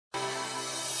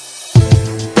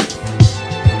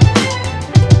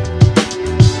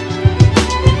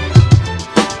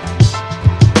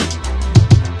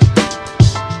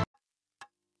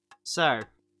So,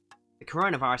 the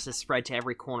coronavirus has spread to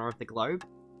every corner of the globe,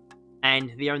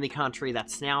 and the only country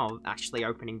that's now actually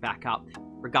opening back up,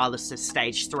 regardless of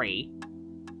stage 3,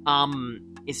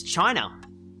 is China.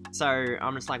 So,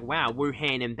 I'm just like, wow,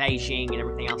 Wuhan and Beijing and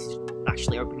everything else is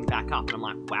actually opening back up, and I'm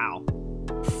like, wow.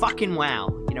 Fucking wow.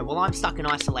 You know, while I'm stuck in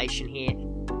isolation here,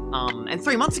 and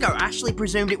 3 months ago, I actually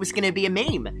presumed it was gonna be a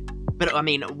meme. But, I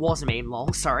mean, it was a meme,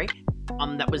 lol, sorry.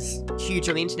 That was huge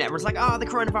on the internet. It was like, oh, the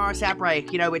coronavirus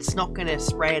outbreak, you know, it's not gonna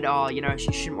spread, oh, you know,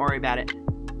 you shouldn't worry about it.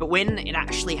 But when it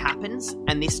actually happens,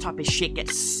 and this type of shit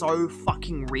gets so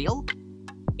fucking real,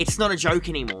 it's not a joke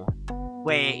anymore.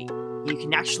 Where you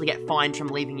can actually get fined from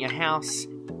leaving your house,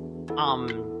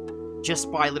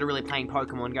 just by literally playing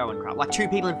Pokemon Go and crap. Like, 2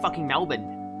 people in fucking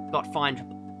Melbourne got fined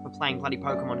for playing bloody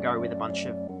Pokemon Go with a bunch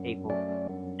of people.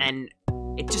 And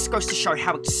it just goes to show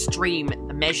how extreme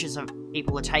the measures of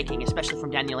people are taking, especially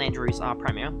from Daniel Andrews, our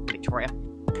Premier in Victoria,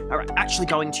 are actually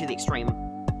going to the extreme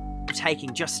of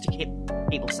taking just to keep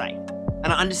people safe. And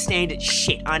I understand it's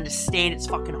shit, I understand it's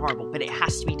fucking horrible, but it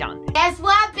has to be done. Guess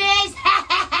what, bitch?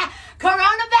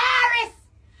 Coronavirus!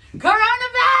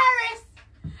 Coronavirus!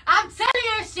 I'm telling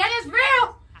you, shit is real!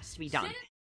 It has to be done.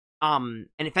 And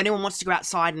if anyone wants to go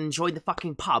outside and enjoy the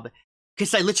fucking pub,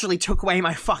 because they literally took away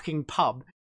my fucking pub,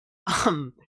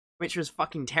 which was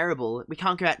fucking terrible. We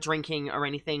can't go out drinking or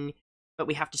anything, but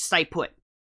we have to stay put.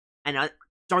 And I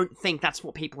don't think that's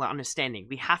what people are understanding.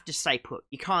 We have to stay put.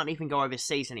 You can't even go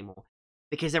overseas anymore,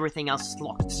 because everything else is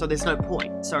locked, so there's no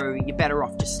point. So you're better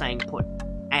off just staying put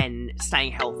and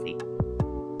staying healthy.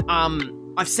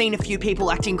 I've seen a few people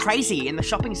acting crazy in the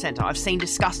shopping centre. I've seen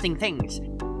disgusting things.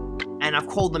 And I've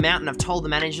called them out, and I've told the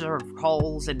manager of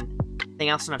Coles and everything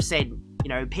else, and I've said, you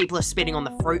know, people are spitting on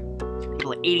the fruit,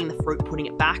 people are eating the fruit, putting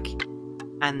it back,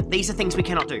 and these are things we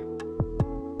cannot do.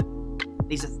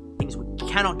 These are things we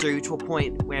cannot do to a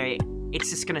point where it's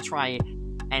just gonna try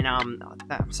and, I'm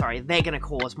sorry, they're gonna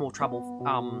cause more trouble,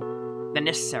 than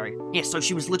necessary. Yeah, so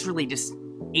she was literally just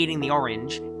eating the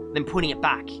orange, then putting it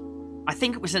back. I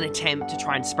think it was an attempt to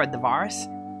try and spread the virus,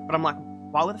 but I'm like,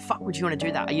 why the fuck would you want to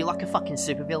do that? Are you like a fucking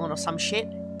supervillain or some shit?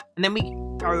 And then we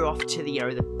go off to the, you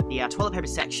know, the toilet paper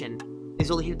section. There's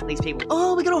all these people,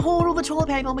 oh, we're gonna hoard all the toilet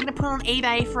paper, we're gonna put it on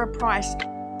eBay for a price.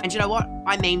 And you know what?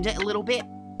 I memed it a little bit,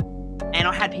 and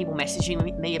I had people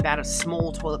messaging me about a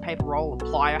small toilet paper roll of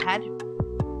ply I had.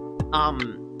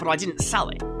 But I didn't sell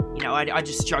it. You know, I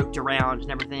just joked around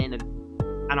and everything,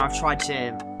 and I've tried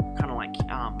to kind of like,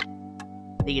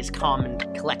 be as calm and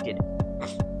collected.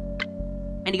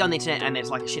 And you go on the internet and there's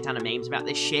like a shit ton of memes about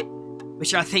this shit,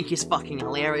 which I think is fucking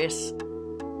hilarious.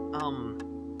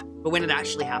 But when it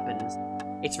actually happens,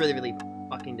 it's really, really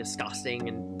fucking disgusting,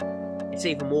 and it's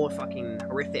even more fucking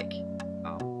horrific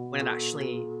when it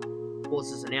actually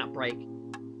causes an outbreak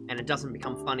and it doesn't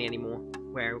become funny anymore,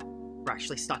 where we're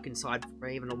actually stuck inside for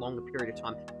even a longer period of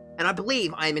time. And I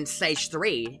believe I am in stage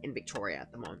 3 in Victoria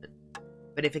at the moment.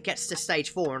 But if it gets to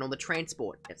stage 4 and all the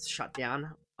transport gets shut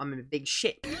down, I'm in a big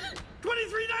shit.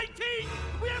 2319!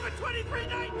 We have a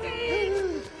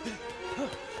 2319!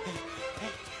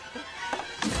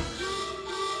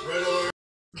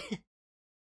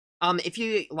 If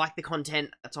you like the content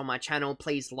that's on my channel,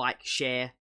 please like,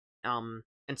 share, and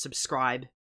subscribe.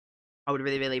 I would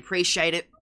really, really appreciate it.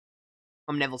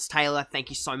 I'm Neville-taylor, thank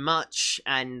you so much,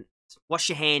 and wash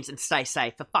your hands and stay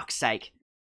safe, for fuck's sake.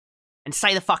 And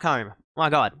stay the fuck home. My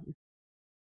god.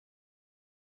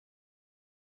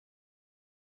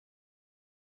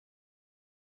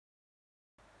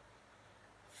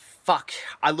 Fuck,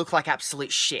 I look like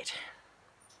absolute shit.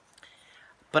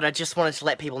 But I just wanted to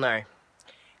let people know,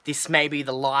 this may be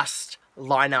the last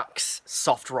Linux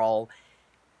soft roll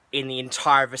in the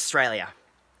entire of Australia.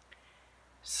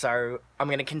 So, I'm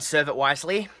going to conserve it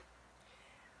wisely.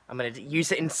 I'm going to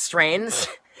use it in strands.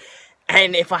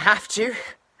 And if I have to,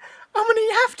 I'm going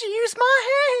to have to use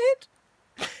my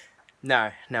hand.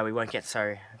 No, we won't get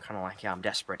so kind of like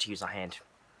desperate to use our hand.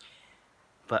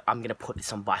 But I'm going to put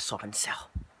this on buy, swap, and sell.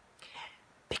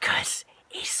 Because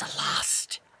it's the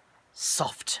last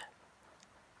soft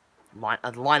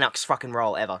Linux fucking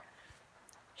roll ever.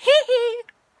 Hee hee.